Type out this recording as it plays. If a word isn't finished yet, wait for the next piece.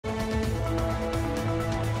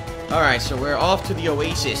Alright, so we're off to the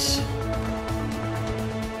Oasis.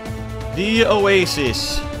 The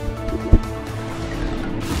Oasis.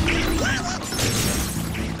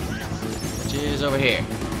 Which is over here.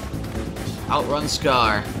 Outrun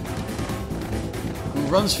Scar. Who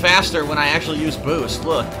runs faster when I actually use boost.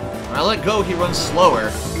 Look. When I let go, he runs slower.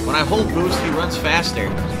 When I hold boost, he runs faster.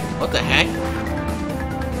 What the heck?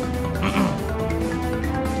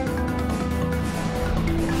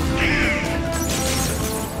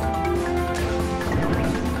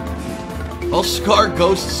 Oh, Scar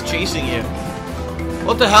Ghost's chasing you.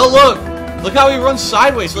 What the hell? Look! Look how he runs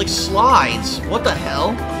sideways, like slides. What the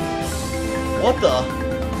hell? What the?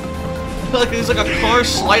 Look, he's like a car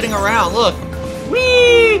sliding around. Look.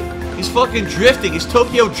 Whee! He's fucking drifting. He's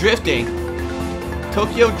Tokyo drifting.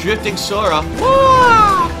 Tokyo drifting Sora.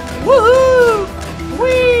 Wah! Woohoo!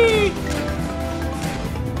 Whee!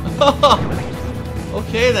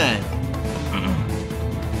 Okay then.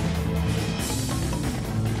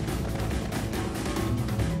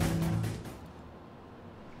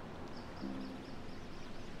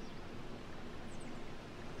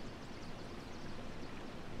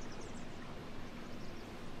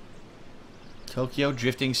 Tokyo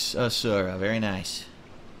drifting Sora, very nice.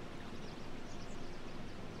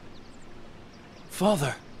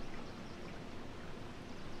 Father.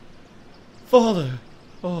 Father.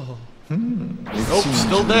 Oh. Nope,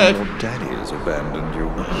 still dead. Your daddy has abandoned you.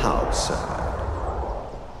 How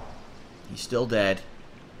sad. He's still dead.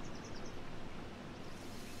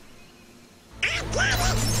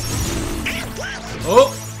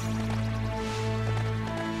 Oh.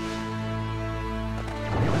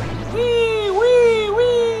 Wee, wee,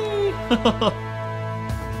 wee!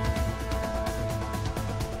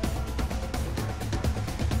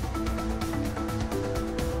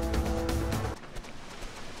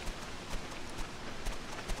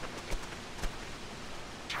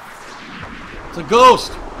 It's a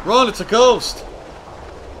ghost! Run, it's a ghost!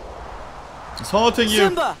 It's haunting you!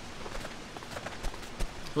 Simba!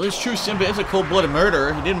 Well, it's true, Simba is a cold-blooded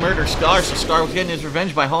murderer. He did murder Scar, so Scar was getting his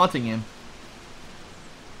revenge by haunting him.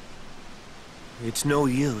 It's no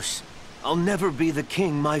use. I'll never be the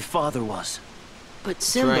king my father was. But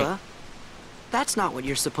Simba, right. That's not what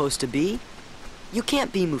you're supposed to be. You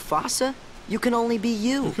can't be Mufasa. You can only be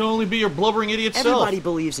you. You can only be your blubbering idiot self. Everybody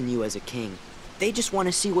believes in you as a king. They just want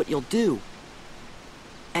to see what you'll do.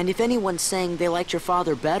 And if anyone's saying they liked your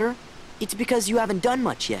father better, it's because you haven't done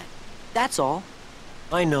much yet. That's all.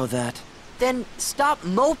 I know that. Then stop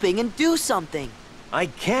moping and do something. I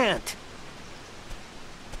can't.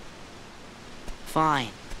 Fine.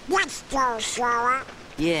 Let's go, Sora.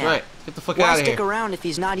 Yeah. Right, get the fuck Why out of stick here. around if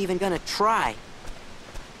he's not even gonna try?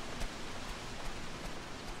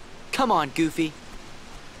 Come on, Goofy.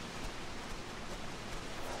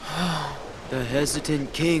 The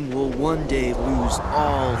hesitant king will one day lose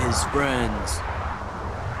all his friends.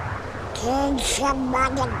 King Simba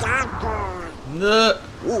the Doctor. Nah.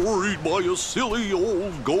 Worried by a silly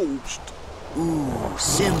old ghost. Ooh,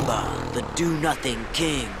 Simba, the do-nothing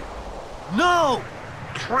king. No!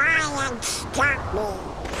 Try and stop me.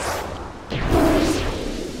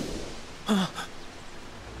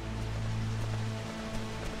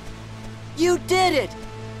 You did it!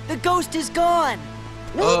 The ghost is gone!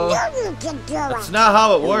 We knew you could do That's it. not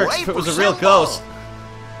how it works if it was a real ghost.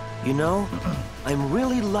 You know, I'm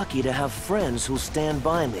really lucky to have friends who'll stand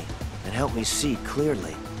by me and help me see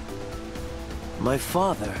clearly. My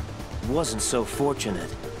father wasn't so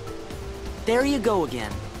fortunate. There you go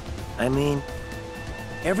again. I mean,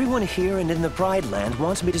 everyone here and in the Prideland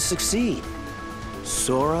wants me to succeed.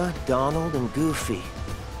 Sora, Donald, and Goofy.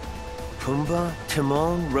 Pumbaa,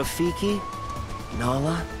 Timon, Rafiki,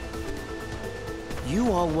 Nala.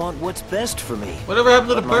 You all want what's best for me. Whatever happened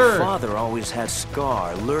to the But bird? my father always had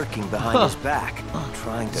Scar lurking behind his back,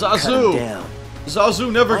 trying to Zazu. cut him down.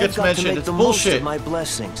 Zazu never I've gets got to mentioned. make It's the most bullshit. of my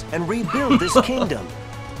blessings and rebuild this kingdom.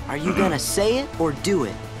 Are you gonna say it or do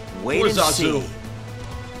it? Wait Poor and Zazu. see.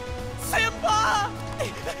 Simba!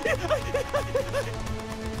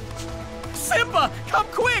 Simba, come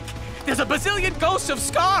quick! There's a bazillion ghosts of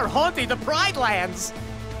Scar haunting the Pridelands.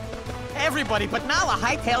 Everybody but Nala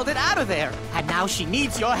hightailed it out of there, and now she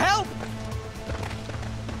needs your help.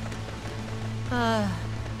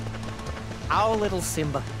 Our little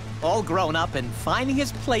Simba, all grown up and finding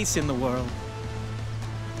his place in the world.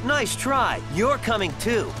 Nice try. You're coming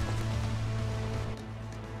too.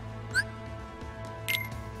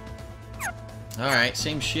 Alright,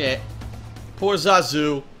 same shit. Poor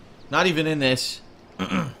Zazu. Not even in this.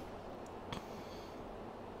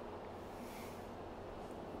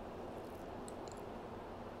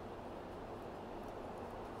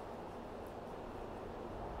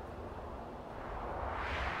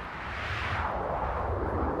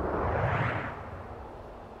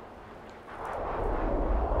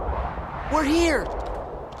 We're here!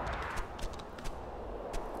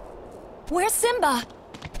 Where's Simba?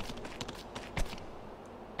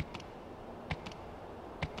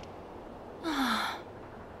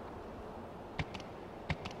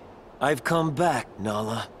 I've come back,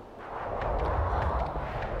 Nala.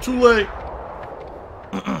 Too late.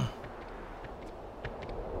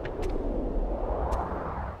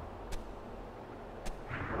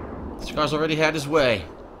 Scar's already had his way.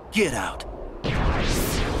 Get out.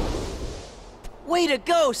 Way to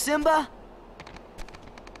go, Simba!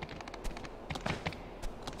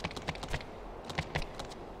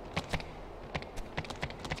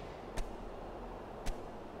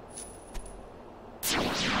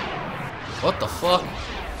 What the fuck?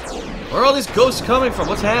 Where are all these ghosts coming from?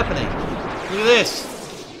 What's happening? Look at this.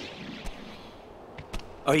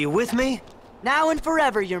 Are you with me? Now and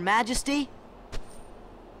forever, Your Majesty.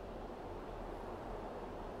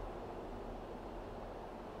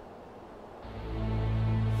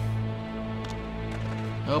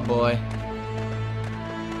 Oh boy.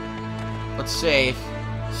 Let's save.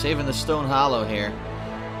 Saving the Stone Hollow here.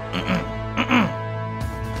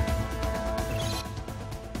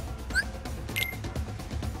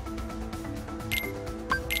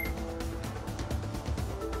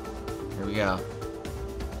 Here we go.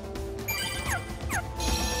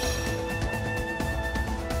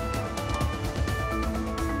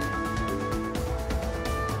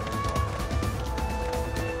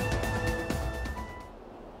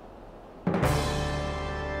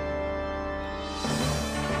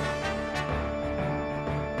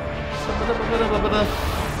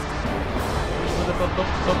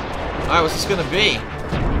 Alright, what's this gonna be?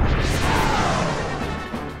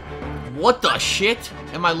 What the shit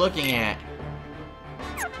am I looking at?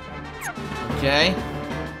 Okay.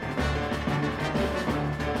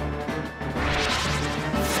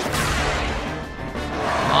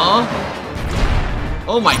 Huh?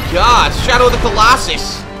 Oh my god, Shadow of the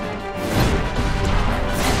Colossus!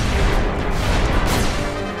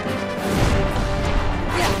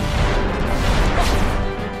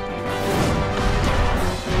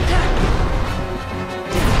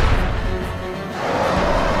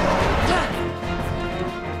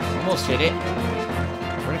 Almost hit it.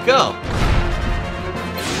 Where'd it go?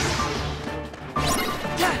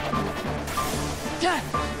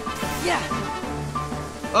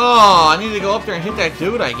 Oh, I need to go up there and hit that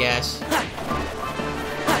dude, I guess.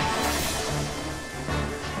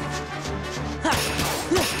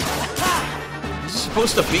 What's this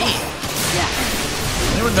supposed to be?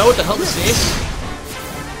 Anyone know what the hell this is?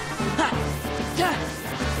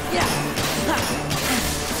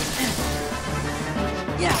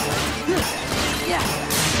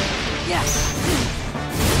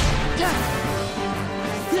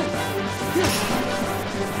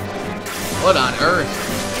 What on earth?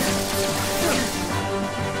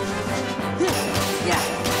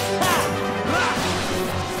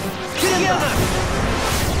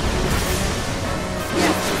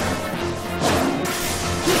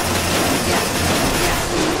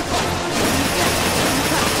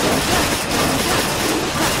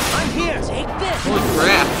 I'm here! Take this! Holy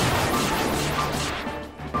crap!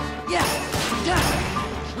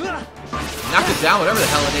 Knock it down, whatever the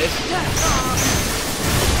hell it is.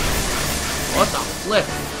 What the flip?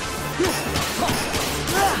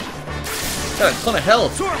 Got a ton of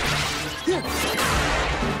health.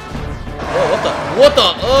 Whoa, what the?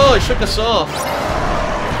 Oh, he shook us off.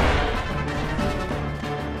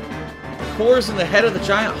 Cores in the head of the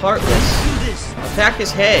giant Heartless. Attack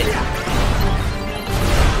his head.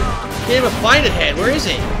 Can't even find a head. Where is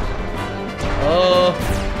he? Oh.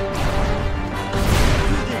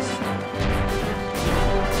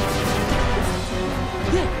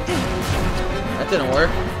 That didn't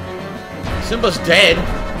work. Simba's dead.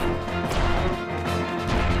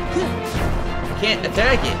 Can't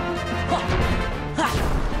attack it.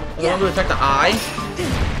 I want to attack the eye?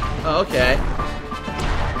 Oh, okay.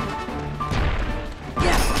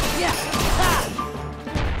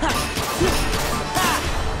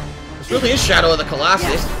 This really is Shadow of the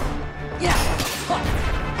Colossus.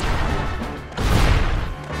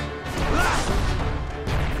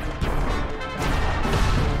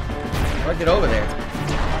 How'd I get over there?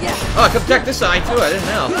 Oh, I could attack this side too, I didn't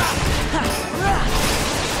know.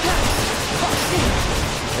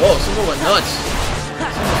 Whoa, Simba went nuts.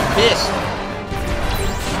 Simba's pissed.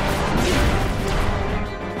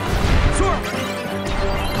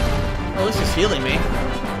 Oh, this is healing me.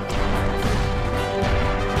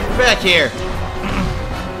 Get back here.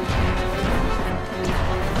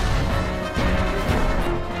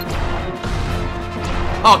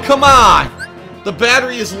 Oh, come on! The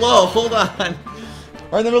battery is low, hold on.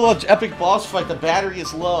 We're in the middle of an epic boss fight. The battery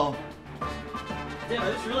is low. Damn,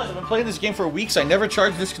 I just realized I've been playing this game for weeks. I never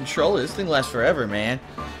charged this controller. This thing lasts forever, man.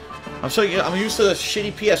 I'm used to the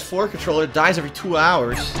shitty PS4 controller. It dies every 2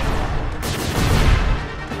 hours.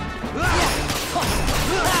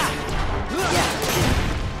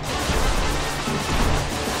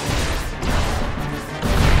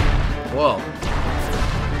 Whoa.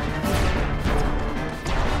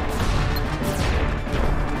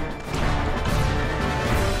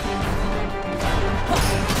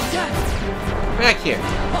 Back here.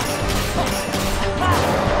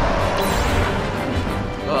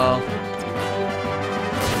 Uh-oh.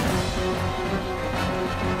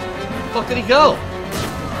 Where the fuck did he go?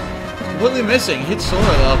 He's completely missing. He hit Sora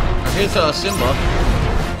though. Or hit Simba.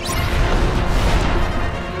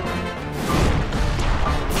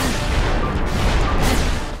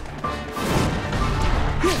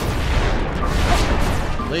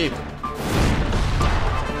 Leave.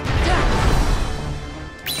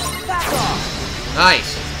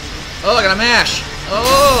 Nice. Oh, I got a mash.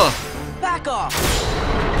 Oh. Back off.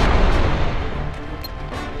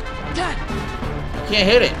 I can't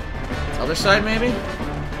hit it. Other side, maybe?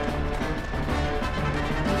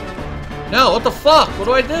 No, what the fuck? What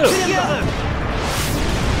do I do? I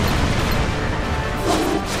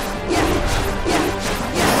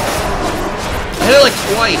hit it like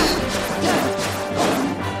twice.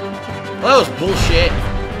 Well, that was bullshit.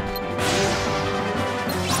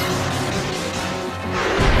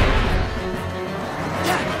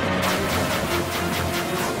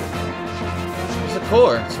 Where's the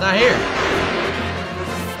core? It's not here.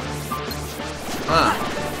 Ah.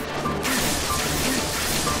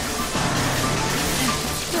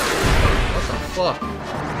 What the fuck?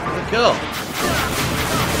 Where'd it go?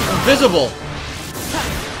 Invisible.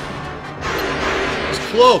 It's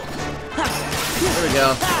cloaked. There we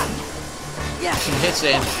go. Some hits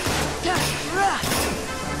in.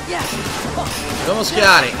 We almost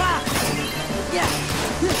got it.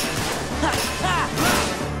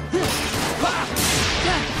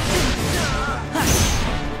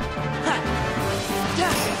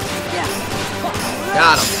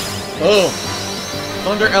 Got him. Boom.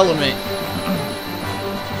 Thunder element.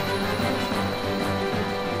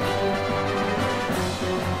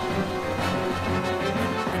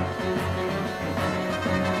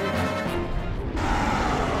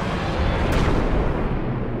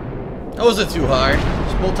 That wasn't too hard.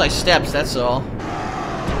 Just multi-steps, that's all.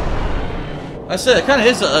 I said, it kind of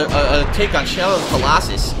is a take on Shadow of the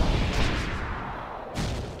Colossus.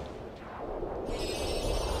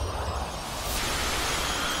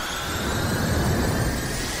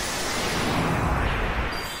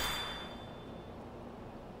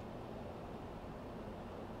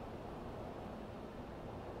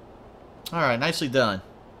 Alright, nicely done.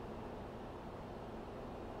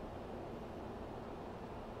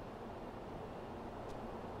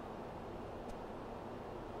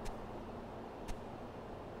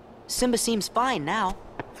 Simba seems fine now.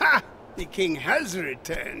 Ha! The king has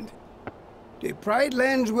returned. The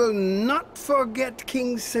Pridelands will not forget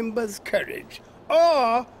King Simba's courage,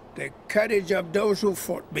 or the courage of those who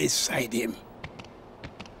fought beside him.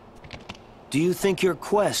 Do you think your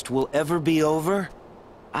quest will ever be over?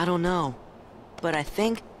 I don't know, but I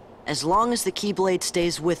think as long as the Keyblade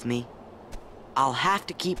stays with me, I'll have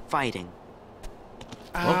to keep fighting.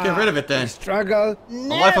 Well, get rid of it then. The struggle A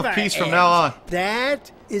life of peace from now on.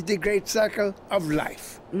 That is the great circle of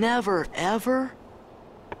life. Never, ever?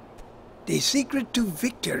 The secret to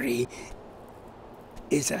victory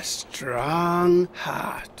is a strong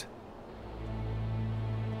heart.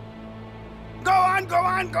 Go on,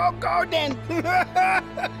 go then.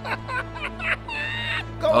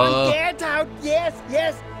 Go on, get out. Yes.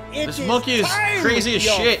 This monkey is crazy as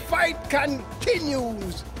shit. Fight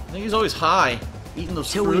continues. I think he's always high, eating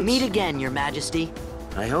those Till fruits. we meet again, Your Majesty.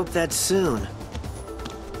 I hope that's soon.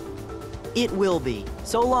 It will be.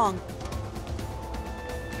 So long.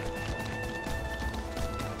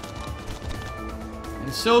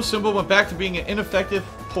 And so Simba went back to being an ineffective,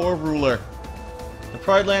 poor ruler. The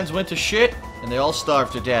Pridelands went to shit, and they all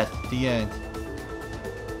starved to death. The end.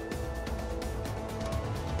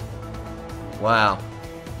 Wow.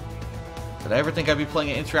 Did I ever think I'd be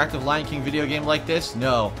playing an interactive Lion King video game like this?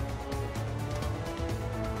 No.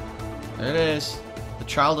 There it is. The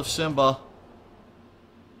child of Simba.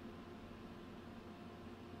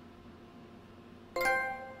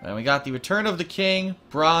 And we got the Return of the King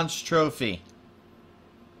bronze trophy.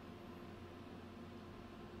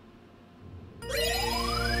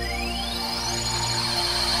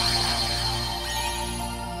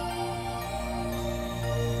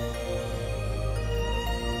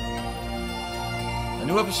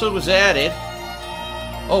 new episode was added.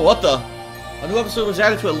 Oh, what the? A new episode was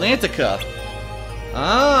added to Atlantica.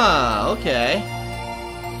 Ah, okay.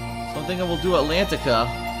 So I'm thinking we'll do Atlantica.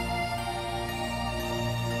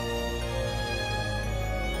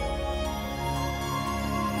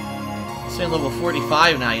 It's saying level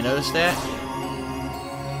 45 now, you notice that?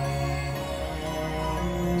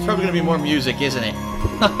 It's probably gonna be more music, isn't it?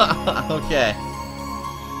 Okay.